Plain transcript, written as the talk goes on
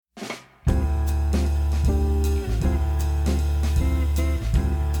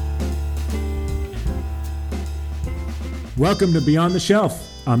Welcome to Beyond the Shelf.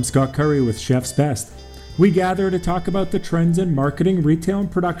 I'm Scott Curry with Chef's Best. We gather to talk about the trends in marketing, retail,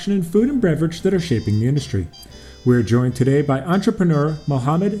 and production in food and beverage that are shaping the industry. We're joined today by entrepreneur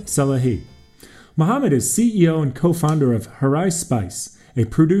Mohammed Salehi. Mohammed is CEO and co-founder of Hirai Spice, a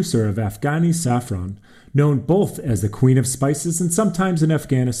producer of Afghani saffron, known both as the Queen of Spices and sometimes in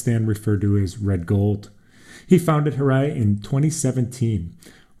Afghanistan referred to as Red Gold. He founded Hirai in 2017.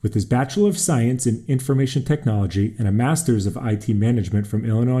 With his Bachelor of Science in Information Technology and a Master's of IT Management from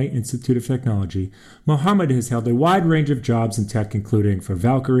Illinois Institute of Technology, Mohammed has held a wide range of jobs in tech, including for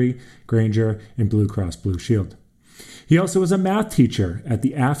Valkyrie, Grainger, and Blue Cross Blue Shield. He also is a math teacher at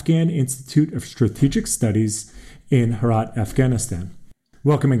the Afghan Institute of Strategic Studies in Herat, Afghanistan,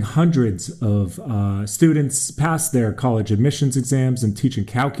 welcoming hundreds of students past their college admissions exams and teaching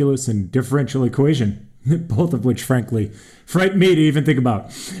calculus and differential equation, both of which, frankly, frighten me to even think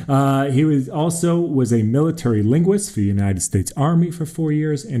about. He was a military linguist for the United States Army for 4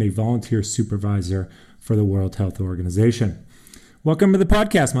 years and a volunteer supervisor for the World Health Organization. Welcome to the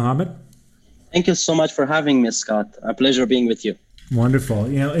podcast, Mohammed. Thank you so much for having me, Scott. A pleasure being with you. Wonderful.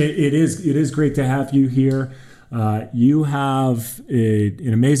 You know, it is great to have you here. You have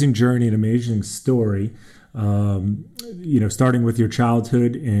an amazing journey, an amazing story. Starting with your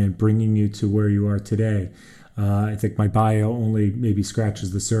childhood and bringing you to where you are today. I think my bio only maybe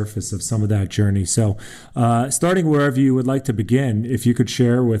scratches the surface of some of that journey. So starting wherever you would like to begin, if you could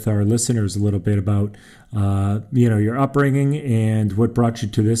share with our listeners a little bit about, your upbringing and what brought you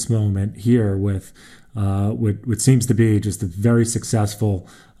to this moment here with what seems to be just a very successful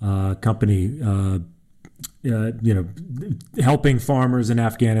company, helping farmers in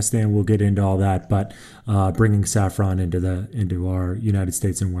Afghanistan. We'll get into all that, but bringing saffron into our United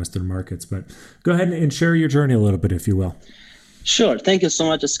States and Western markets. But go ahead and share your journey a little bit, if you will. Sure. Thank you so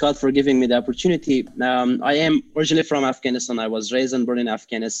much, Scott, for giving me the opportunity. I am originally from Afghanistan. I was raised and born in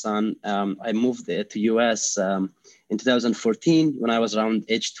Afghanistan. I moved to U.S. In 2014 when I was around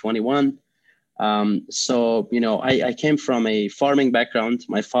age 21. I came from a farming background.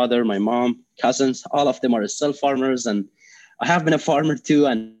 My father, my mom, cousins, all of them are still farmers, and I have been a farmer too,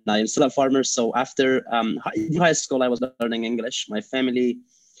 and I am still a farmer. So after high school, I was learning English. My family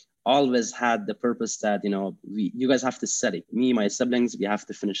always had the purpose that, you guys have to study. Me, my siblings, we have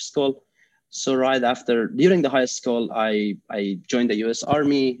to finish school. So right after, during the high school, I joined the U.S.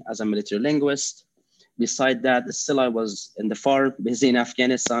 Army as a military linguist. Beside that, still I was in the farm, busy in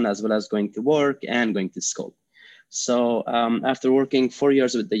Afghanistan, as well as going to work and going to school. So after working 4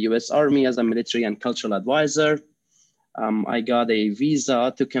 years with the U.S. Army as a military and cultural advisor, I got a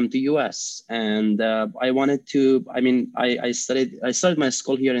visa to come to U.S. And I started my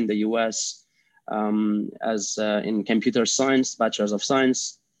school here in the U.S. In computer science, bachelor's of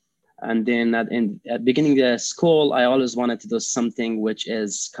science. And then at beginning of the school, I always wanted to do something which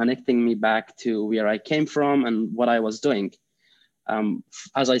is connecting me back to where I came from and what I was doing.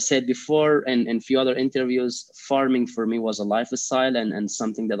 As I said before in few other interviews, farming for me was a lifestyle and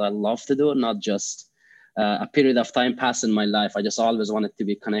something that I love to do, not just a period of time passed in my life. I just always wanted to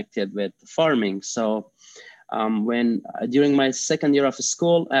be connected with farming. So during my second year of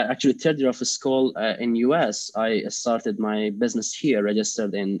school, actually third year of school in US, I started my business here,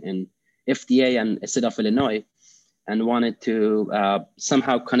 registered in FDA and state of Illinois, and wanted to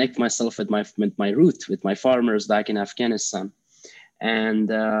somehow connect myself with my roots, with my farmers back in Afghanistan. And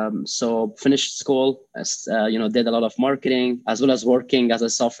so finished school, did a lot of marketing, as well as working as a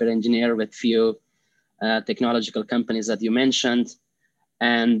software engineer with few technological companies that you mentioned.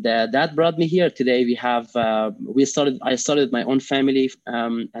 And that brought me here. Today I started my own family,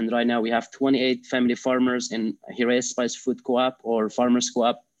 and right now we have 28 family farmers in Hirai Spice Food Co-op or Farmers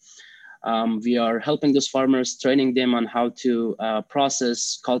Co-op. We are helping those farmers, training them on how to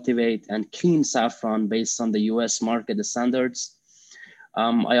process, cultivate, and clean saffron based on the U.S. market standards.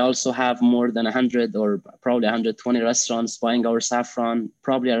 I also have more than 100 or probably 120 restaurants buying our saffron,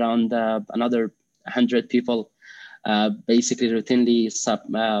 probably around another 100 people basically routinely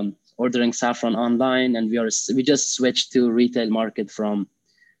ordering saffron online, and we just switched to retail market from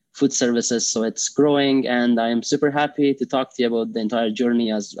food services. So it's growing, and I'm super happy to talk to you about the entire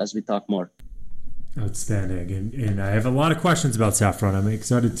journey as we talk more. Outstanding. And I have a lot of questions about saffron. I'm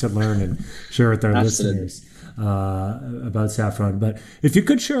excited to learn and share with our listeners about saffron. But if you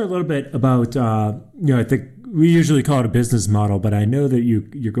could share a little bit about, I think we usually call it a business model, but I know that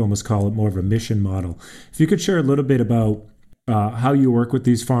you almost call it more of a mission model. If you could share a little bit about how you work with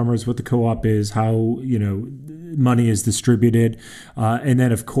these farmers, what the co-op is, how money is distributed, and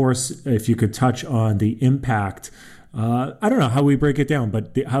then of course, if you could touch on the impact I don't know how we break it down,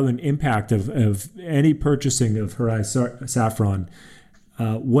 but how an impact of any purchasing of Horai saffron,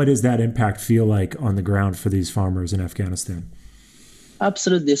 what does that impact feel like on the ground for these farmers in Afghanistan?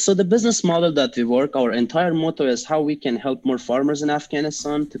 Absolutely. So the business model that we work, our entire motto is how we can help more farmers in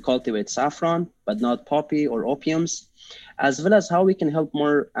Afghanistan to cultivate saffron, but not poppy or opiums, as well as how we can help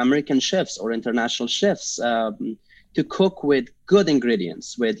more American chefs or international chefs to cook with good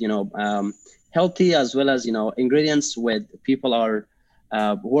ingredients, with healthy as well as ingredients with people are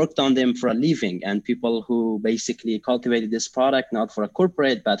worked on them for a living, and people who basically cultivated this product not for a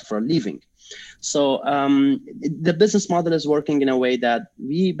corporate but for a living. So the business model is working in a way that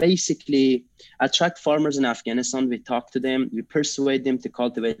we basically attract farmers in Afghanistan. We talk to them, we persuade them to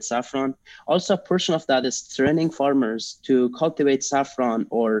cultivate saffron. Also, a portion of that is training farmers to cultivate saffron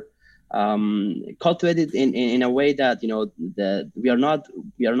or cultivate it in a way that we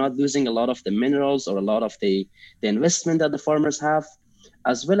are not losing a lot of the minerals or a lot of the investment that the farmers have,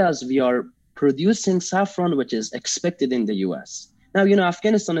 as well as we are producing saffron which is expected in the US. Now,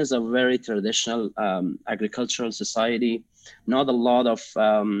 Afghanistan is a very traditional agricultural society. Not a lot of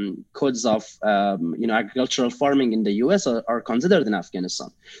codes of agricultural farming in the US are considered in Afghanistan.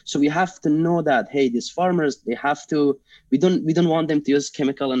 So we have to know that, hey, these farmers, we don't want them to use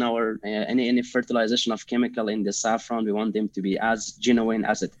chemical in our any fertilization of chemical in the saffron. We want them to be as genuine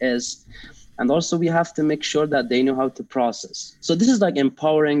as it is. And also we have to make sure that they know how to process. So this is like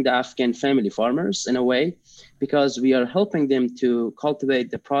empowering the Afghan family farmers in a way, because we are helping them to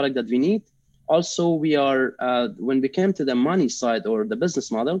cultivate the product that we need. Also, we are, when we came to the money side or the business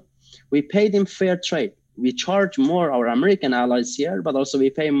model, we pay them fair trade. We charge more our American allies here, but also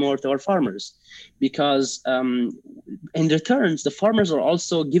we pay more to our farmers, because in returns, the farmers are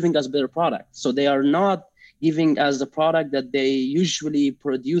also giving us better product. So they are not giving us the product that they usually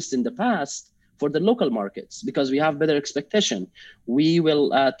produced in the past for the local markets, because we have better expectation. We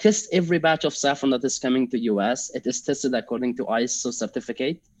will test every batch of saffron that is coming to US. It is tested according to ISO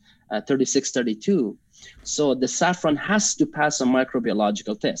certificate 3632. So the saffron has to pass a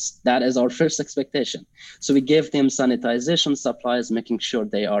microbiological test. That is our first expectation. So we give them sanitization supplies, making sure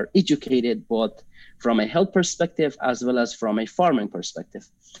they are educated both from a health perspective as well as from a farming perspective.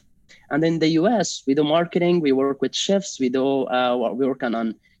 And in the US, we do marketing, we work with chefs, we work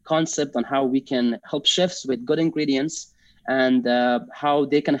on concept on how we can help chefs with good ingredients, and how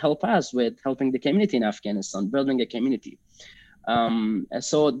they can help us with helping the community in Afghanistan, building a community.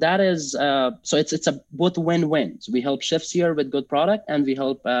 So that is, so it's a both win-win. So we help chefs here with good product, and we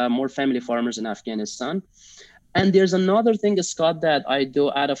help more family farmers in Afghanistan. And there's another thing, Scott, that I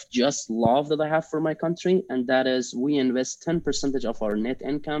do out of just love that I have for my country, and that is we invest 10% of our net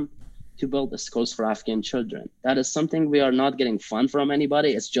income to build the schools for Afghan children. That is something we are not getting fund from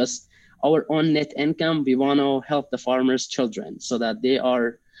anybody. It's just our own net income. We want to help the farmers' children so that they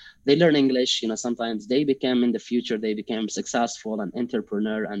learn English. Sometimes they become successful and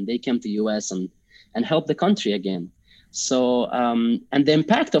entrepreneur, and they come to US and help the country again. So, and the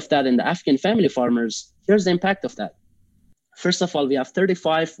impact of that in the Afghan family farmers, here's the impact of that. First of all, we have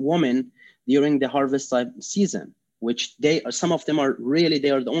 35 women during the harvest time season, which some of them are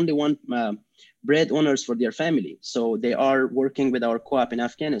the only one bread owners for their family. So they are working with our co-op in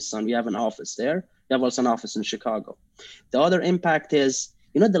Afghanistan. We have an office there. We have also an office in Chicago. The other impact is,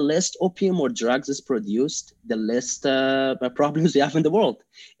 the less opium or drugs is produced, the less problems we have in the world.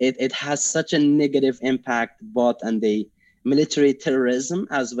 It has such a negative impact both on the military terrorism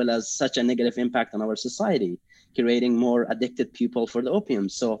as well as such a negative impact on our society, creating more addicted people for the opium.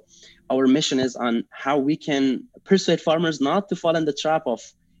 So our mission is on how we can persuade farmers not to fall in the trap of,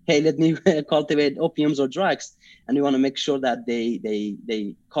 hey, let me cultivate opiums or drugs. And we want to make sure that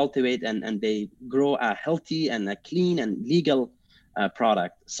they cultivate and they grow a healthy and a clean and legal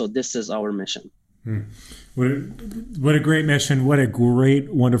product. So this is our mission. What a great mission. What a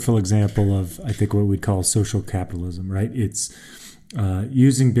great, wonderful example of, I think, what we'd call social capitalism, right? It's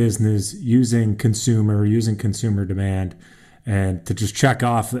using business, using consumer demand, and to just check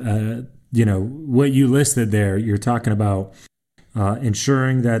off, what you listed there. You're talking about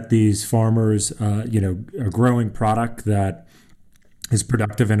ensuring that these farmers, are growing product that is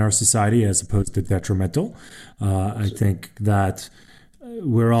productive in our society as opposed to detrimental. I think that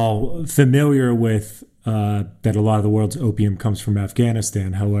we're all familiar with that a lot of the world's opium comes from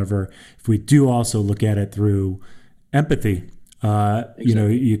Afghanistan. However, if we do also look at it through empathy,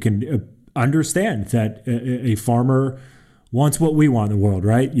 exactly. You can understand that a farmer wants what we want in the world,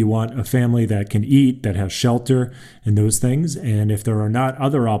 right? You want a family that can eat, that has shelter and those things. And if there are not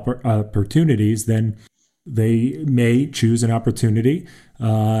other opportunities, then they may choose an opportunity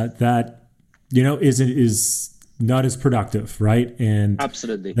that, is not as productive, right? And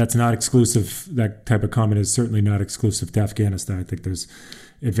Absolutely. that's not exclusive. That type of comment is certainly not exclusive to Afghanistan. I think there's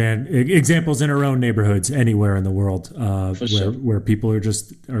examples in our own neighborhoods anywhere in the world where people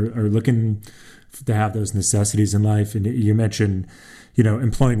are looking to have those necessities in life. And you mentioned,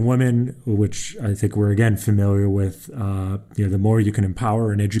 employing women, which I think we're again familiar with. The more you can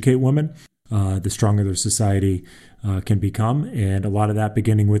empower and educate women, the stronger their society can become, and a lot of that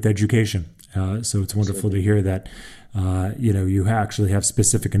beginning with education. So it's wonderful to hear that you actually have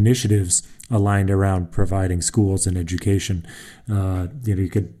specific initiatives aligned around providing schools and education. You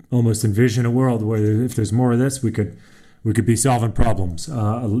could almost envision a world where if there's more of this, we could be solving problems,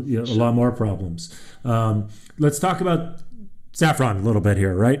 a lot more problems. Let's talk about saffron a little bit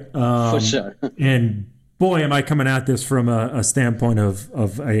here, right? For sure. And boy, am I coming at this from a standpoint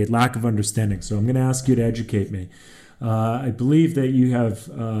of a lack of understanding. So I'm going to ask you to educate me. I believe that you have,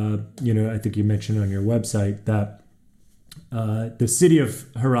 I think you mentioned on your website that the city of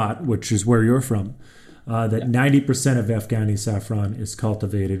Herat, which is where you're from, that 90% of Afghani saffron is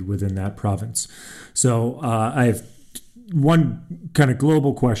cultivated within that province. So I have one kind of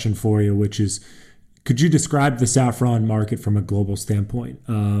global question for you, which is, could you describe the saffron market from a global standpoint?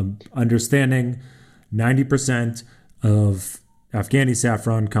 Understanding 90% of Afghani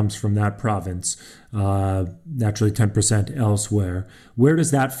saffron comes from that province, naturally 10% elsewhere. Where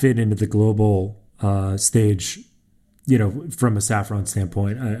does that fit into the global stage, from a saffron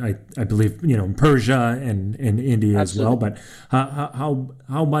standpoint? I believe, in Persia and India Absolutely. As well. But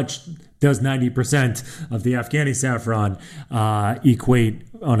how much does 90% of the Afghani saffron equate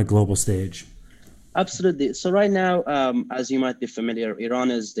on a global stage? Absolutely. So right now, as you might be familiar,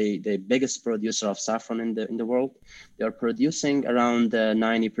 Iran is the biggest producer of saffron in the world. They are producing around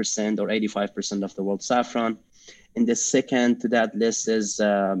 90% or 85% of the world's saffron. In the second to that list is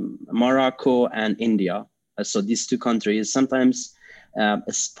Morocco and India. So these two countries, sometimes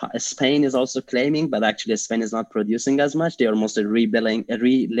Spain is also claiming, but actually Spain is not producing as much. They are mostly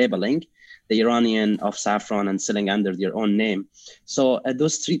relabeling the Iranian of saffron and selling under their own name. So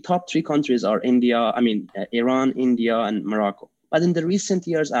those top three countries are Iran, India, and Morocco. But in the recent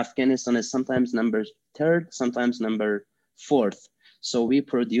years, Afghanistan is sometimes number third, sometimes number fourth. So we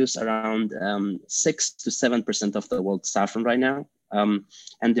produce around 6 to 7% of the world's saffron right now.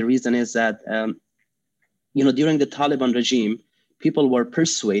 And the reason is that, during the Taliban regime, people were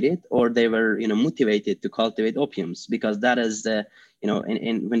persuaded or they were, motivated to cultivate opiums, because that is the,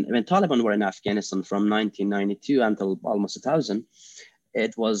 when Taliban were in Afghanistan from 1992 until almost 2000,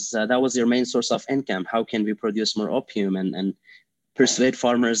 it was that was their main source of income. How can we produce more opium and persuade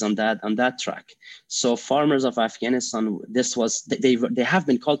farmers on that track? So farmers of Afghanistan, they have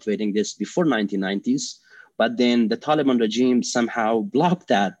been cultivating this before 1990s. But then the Taliban regime somehow blocked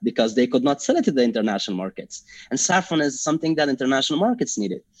that because they could not sell it to the international markets. And saffron is something that international markets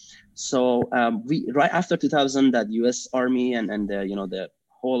needed. So right after 2000, that U.S. Army and the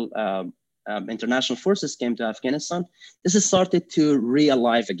whole international forces came to Afghanistan, this has started to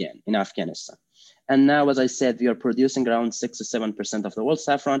re-alive again in Afghanistan. And now, as I said, we are producing around 6 to 7% of the world's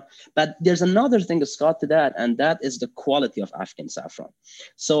saffron. But there's another thing, Scott, to that, and that is the quality of Afghan saffron.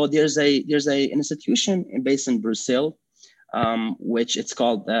 So there's an institution based in Brussels, which it's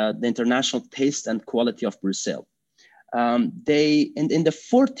called the International Taste and Quality of Brussels. They in the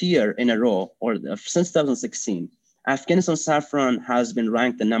fourth year in a row, or since 2016, Afghanistan saffron has been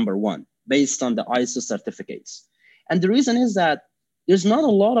ranked the number one based on the ISO certificates. And the reason is that there's not a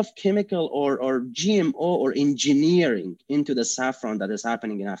lot of chemical or GMO or engineering into the saffron that is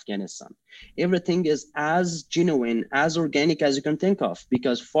happening in Afghanistan. Everything is as genuine, as organic as you can think of,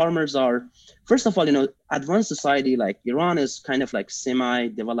 because farmers are, first of all, advanced society like Iran is kind of like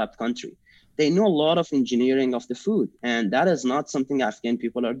semi-developed country. They know a lot of engineering of the food, and that is not something Afghan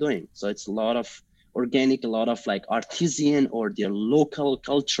people are doing. So it's a lot of organic, a lot of like artisan or their local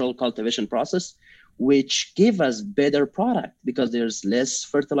cultural cultivation process, which give us better product because there's less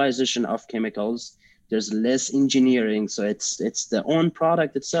fertilization of chemicals, there's less engineering, so it's the own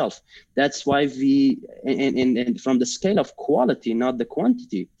product itself. That's why we, from the scale of quality, not the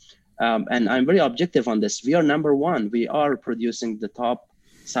quantity, and I'm very objective on this, we are number one. We are producing the top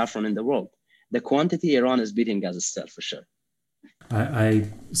saffron in the world. The quantity, Iran is beating us still, for sure. I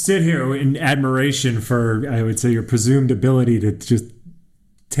sit here in admiration for, I would say, your presumed ability to just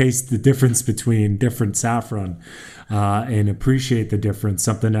taste the difference between different saffron and appreciate the difference,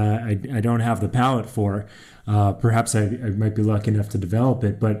 something I don't have the palate for. Perhaps I might be lucky enough to develop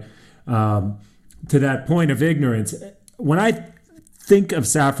it. But to that point of ignorance, when I think of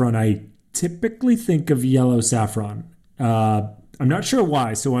saffron, I typically think of yellow saffron. I'm not sure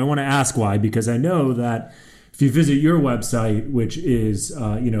why, so I want to ask why, because I know that if you visit your website, which is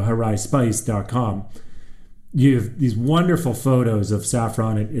haraispice.com, you have these wonderful photos of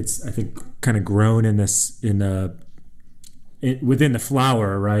saffron. It's I think kind of grown within the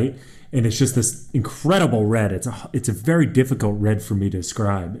flower, right? And it's just this incredible red. It's a very difficult red for me to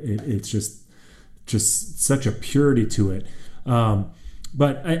describe. It's just such a purity to it.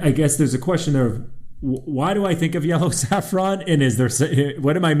 But I guess there's a question there of why do I think of yellow saffron? And is there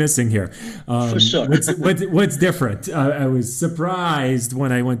what am I missing here? For sure. What's different? I was surprised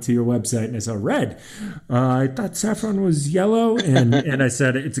when I went to your website and I saw red. I thought saffron was yellow, and I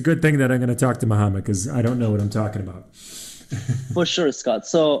said it's a good thing that I'm going to talk to Muhammad because I don't know what I'm talking about. For sure, Scott.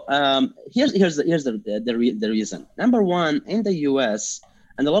 So here's the reason. Number one, in the U.S.,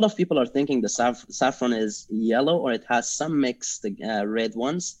 and a lot of people are thinking the saffron is yellow or it has some mixed red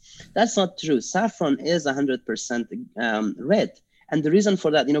ones. That's not true. Saffron is 100% red. And the reason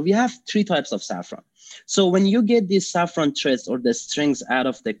for that, we have three types of saffron. So when you get these saffron threads or the strings out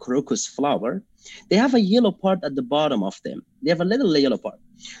of the crocus flower, they have a yellow part at the bottom of them. They have a little yellow part.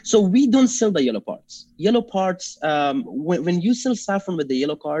 So we don't sell the yellow parts. Yellow parts, when you sell saffron with the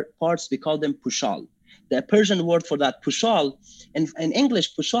yellow parts, we call them pushal. The Persian word for that, pushal, in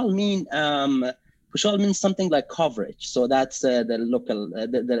English, pushal means something like coverage. So that's the local,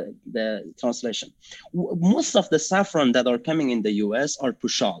 the translation. Most of the saffron that are coming in the US are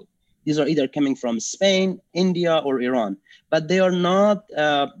pushal. These are either coming from Spain, India, or Iran, but they are not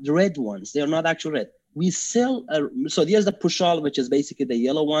the red ones. They are not actual red. We sell, so there's the pushal, which is basically the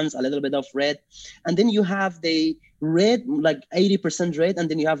yellow ones, a little bit of red. And then you have the red, like 80% red. And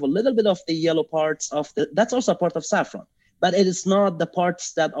then you have a little bit of the yellow parts that's also a part of saffron, but it is not the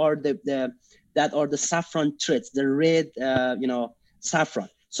parts that are the saffron threads, the red, saffron.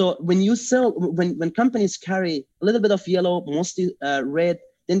 So when companies carry a little bit of yellow, mostly red,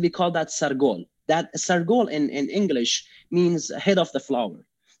 then we call that sargol. That sargol in English means head of the flower.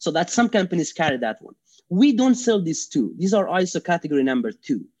 So that some companies carry that one. We don't sell these two. These are ISO category number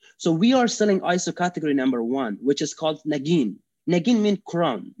 2. So we are selling ISO category number 1, which is called Nagin. Nagin means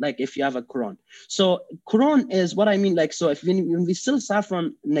Quran, like if you have a Quran. So Quran is what I mean, like, so when we sell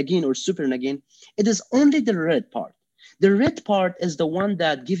saffron Nagin or super Nagin, it is only the red part. The red part is the one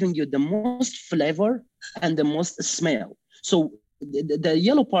that giving you the most flavor and the most smell. So the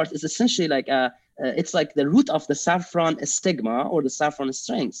yellow part is essentially like it's like the root of the saffron stigma or the saffron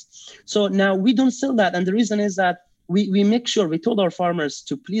strings. So now we don't sell that. And the reason is that we make sure, we told our farmers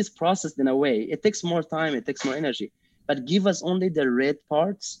to please process in a way. It takes more time, it takes more energy, but give us only the red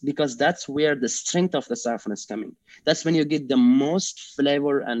parts because that's where the strength of the saffron is coming. That's when you get the most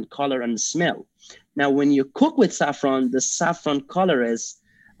flavor and color and smell. Now, when you cook with saffron, the saffron color is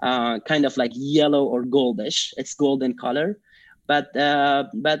kind of like yellow or goldish. It's golden color. So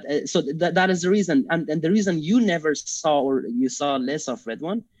that is the reason. And the reason you never saw or you saw less of red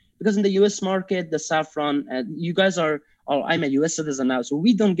one, because in the US market, the saffron, you guys I'm a US citizen now, so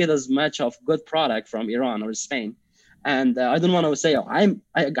we don't get as much of good product from Iran or Spain. And I don't want to say I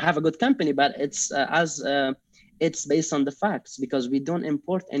have a good company, but it's it's based on the facts because we don't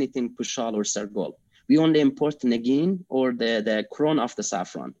import anything pushal or sargol. We only import Nagin or the crown of the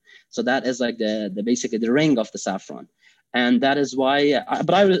saffron. So that is like the basically the ring of the saffron. And that is why,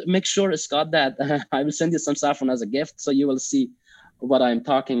 but I will make sure, Scott, that I will send you some saffron as a gift so you will see what I'm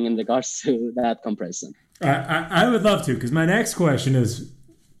talking in regards to that comparison. I would love to, because my next question is,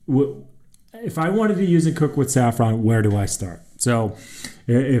 if I wanted to use and cook with saffron, where do I start? So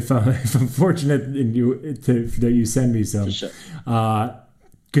if I'm fortunate that you send me some, sure.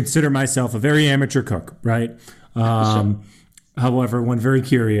 Consider myself a very amateur cook, right? Sure. However, one very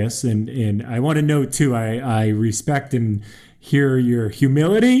curious, and I want to note too, I respect and hear your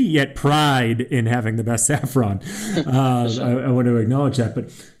humility, yet pride in having the best saffron. I want to acknowledge that.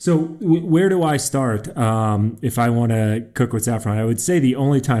 But so where do I start if I want to cook with saffron? I would say the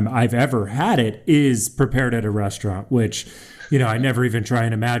only time I've ever had it is prepared at a restaurant, which, I never even try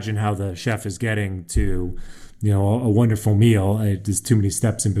and imagine how the chef is getting to, a wonderful meal. There's too many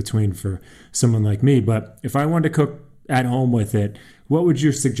steps in between for someone like me. But if I wanted to cook at home with it, what would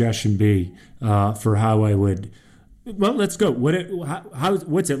your suggestion be for how I would? Well, let's go.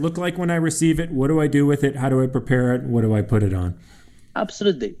 What's it look like when I receive it? What do I do with it? How do I prepare it? What do I put it on?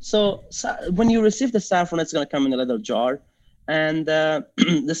 Absolutely. So when you receive the saffron, it's going to come in a little jar, and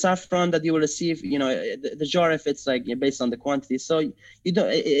the saffron that you will receive, the jar, if it's like based on the quantity. So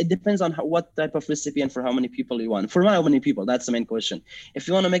it depends on what type of recipe and for how many people you want. For how many people, that's the main question. If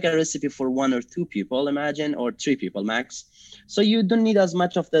you want to make a recipe for 1 or 2 people, imagine, or 3 people max. So you don't need as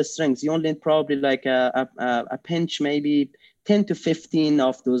much of the strings. You only need probably like a pinch, maybe 10 to 15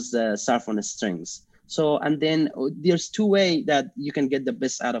 of those saffron strings. So, and then there's two ways that you can get the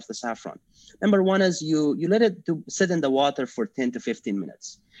best out of the saffron. Number one is you let it to sit in the water for 10 to 15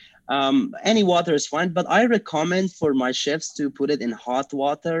 minutes. Any water is fine, but I recommend for my chefs to put it in hot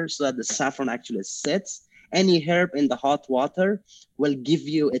water so that the saffron actually sits. Any herb in the hot water will give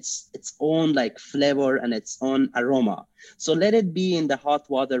you its own like flavor and its own aroma. So let it be in the hot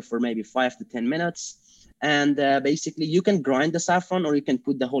water for maybe 5 to 10 minutes. And basically you can grind the saffron, or you can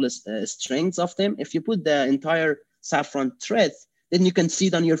put the whole strings of them. If you put the entire saffron thread, then you can see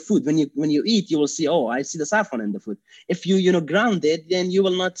it on your food. When you eat, you will see, oh, I see the saffron in the food. If you ground it, then you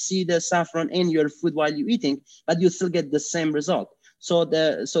will not see the saffron in your food while you're eating, but you still get the same result. So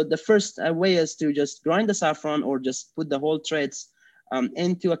the first way is to just grind the saffron, or just put the whole threads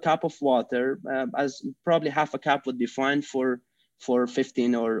into a cup of water. As probably half a cup would be fine for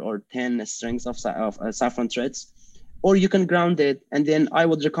 15 or 10 strings of saffron threads. Or you can ground it, and then I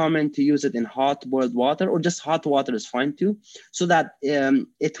would recommend to use it in hot boiled water, or just hot water is fine too, so that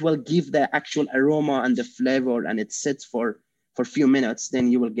it will give the actual aroma and the flavor, and it sits for a few minutes.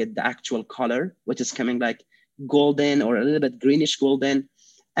 Then you will get the actual color, which is coming like golden or a little bit greenish golden.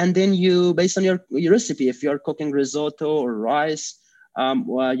 And then you, based on your recipe, if you're cooking risotto or rice,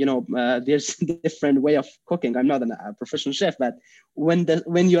 there's different way of cooking. I'm not a professional chef, but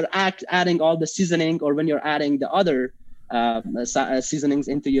when you're adding all the seasoning, or when you're adding the other seasonings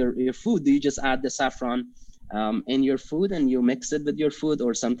into your food, you just add the saffron in your food, and you mix it with your food.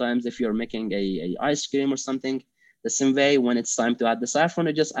 Or sometimes if you're making a ice cream or something, the same way, when it's time to add the saffron,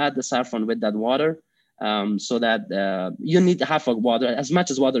 you just add the saffron with that water, so that you need half of water, as much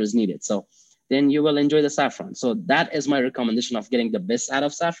as water is needed. So then you will enjoy the saffron. So that is my recommendation of getting the best out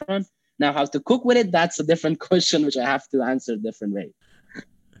of saffron. Now, how to cook with it, that's a different question, which I have to answer a different way.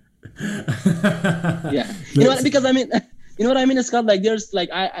 Yeah. Because I mean, you know what I mean, Scott? Like there's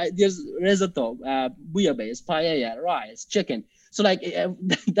there's risotto, bouillabaisse, paella, rice, chicken. So like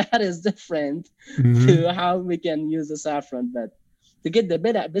that is different to how we can use the saffron, but to get the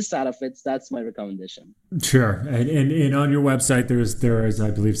best out of it, that's my recommendation. Sure. And on your website, there is,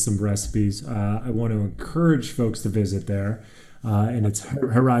 I believe, some recipes. I want to encourage folks to visit there. And it's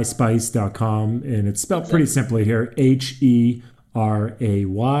haraispice.com. And it's spelled pretty simply here, HERAY,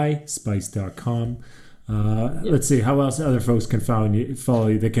 spice.com. Let's see, how else other folks can follow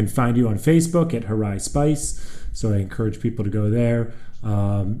you. They can find you on Facebook at Harai Spice. So I encourage people to go there.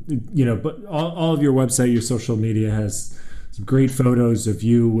 But all of your website, your social media has some great photos of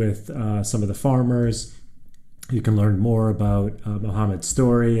you with some of the farmers. You can learn more about Mohammed's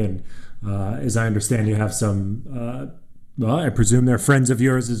story. And as I understand, you have some, I presume they're friends of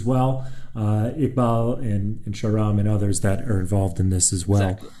yours as well, Iqbal and Sharam and others that are involved in this as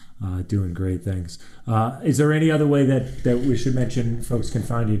well, doing great things. Is there any other way that we should mention folks can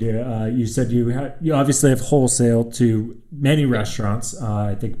find you? You said you obviously have wholesale to many restaurants,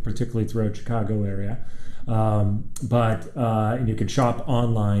 I think particularly throughout Chicago area. But and you can shop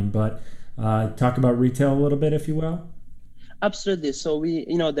online, but talk about retail a little bit, if you will. Absolutely. So we,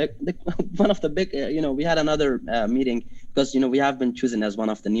 one of the big, we had another meeting, because, we have been chosen as one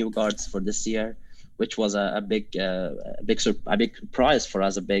of the new guards for this year, which was a big prize for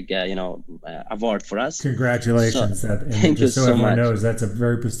us, a big, award for us. Congratulations. Thank you so much. Everyone knows, that's a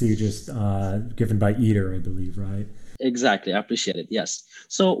very prestigious, given by Eater, I believe, right? Exactly. I appreciate it. Yes.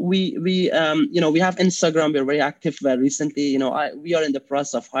 So we have Instagram. We're very active recently. We are in the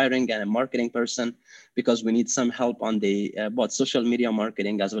process of hiring a marketing person, because we need some help on the both social media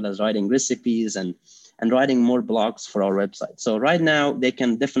marketing, as well as writing recipes and writing more blogs for our website. So right now they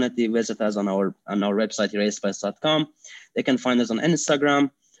can definitely visit us on our website, haraispice.com. They can find us on Instagram.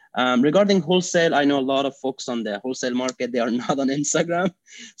 Regarding wholesale, I know a lot of folks on the wholesale market, they are not on Instagram.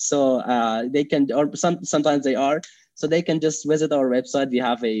 So they can, or sometimes they are. So they can just visit our website. We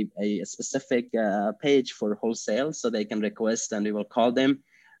have a specific page for wholesale, so they can request and we will call them.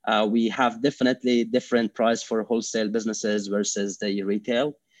 We have definitely different price for wholesale businesses versus the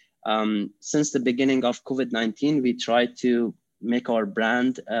retail. Since the beginning of COVID-19, we tried to make our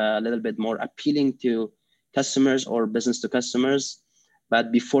brand a little bit more appealing to customers or business to customers.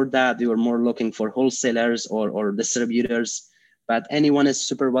 But before that, we were more looking for wholesalers or distributors. But anyone is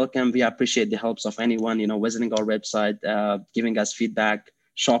super welcome. We appreciate the helps of anyone, visiting our website, giving us feedback,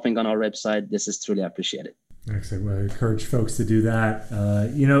 shopping on our website. This is truly appreciated. Excellent. Well, I encourage folks to do that.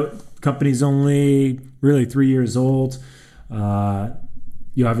 Company's only really 3 years old.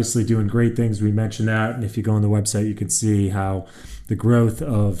 You're obviously doing great things. We mentioned that. And if you go on the website, you can see how the growth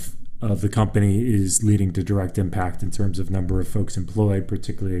of the company is leading to direct impact in terms of number of folks employed,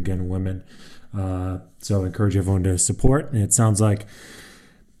 particularly, again, women. So I encourage everyone to support. And it sounds like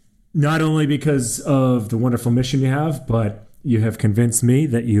not only because of the wonderful mission you have, but you have convinced me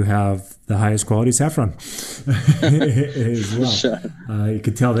that you have the highest quality saffron as well. Sure. You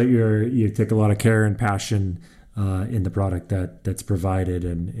could tell that you take a lot of care and passion in the product that's provided,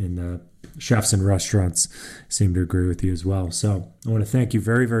 and in chefs and restaurants seem to agree with you as well. So I want to thank you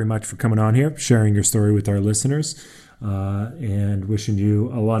very, very much for coming on here, sharing your story with our listeners, and wishing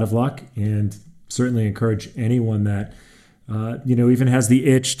you a lot of luck, and certainly encourage anyone that even has the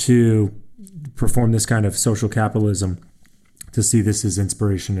itch to perform this kind of social capitalism to see this as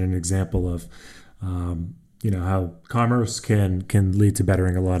inspiration and an example of how commerce can lead to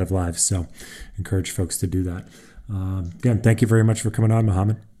bettering a lot of lives. So encourage folks to do that. Again, thank you very much for coming on,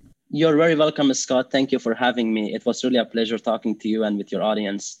 Mohammed. You're very welcome, Scott. Thank you for having me. It was really a pleasure talking to you and with your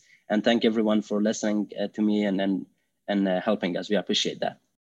audience. And thank everyone for listening to me and helping us. We appreciate that.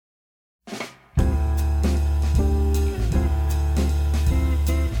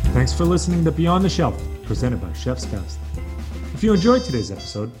 Thanks for listening to Beyond the Shelf, presented by Chef's Best. If you enjoyed today's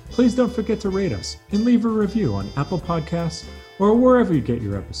episode, please don't forget to rate us and leave a review on Apple Podcasts or wherever you get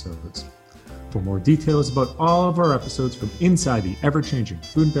your episodes. For more details about all of our episodes from inside the ever-changing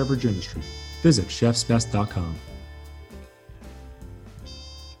food and beverage industry, visit chefsbest.com.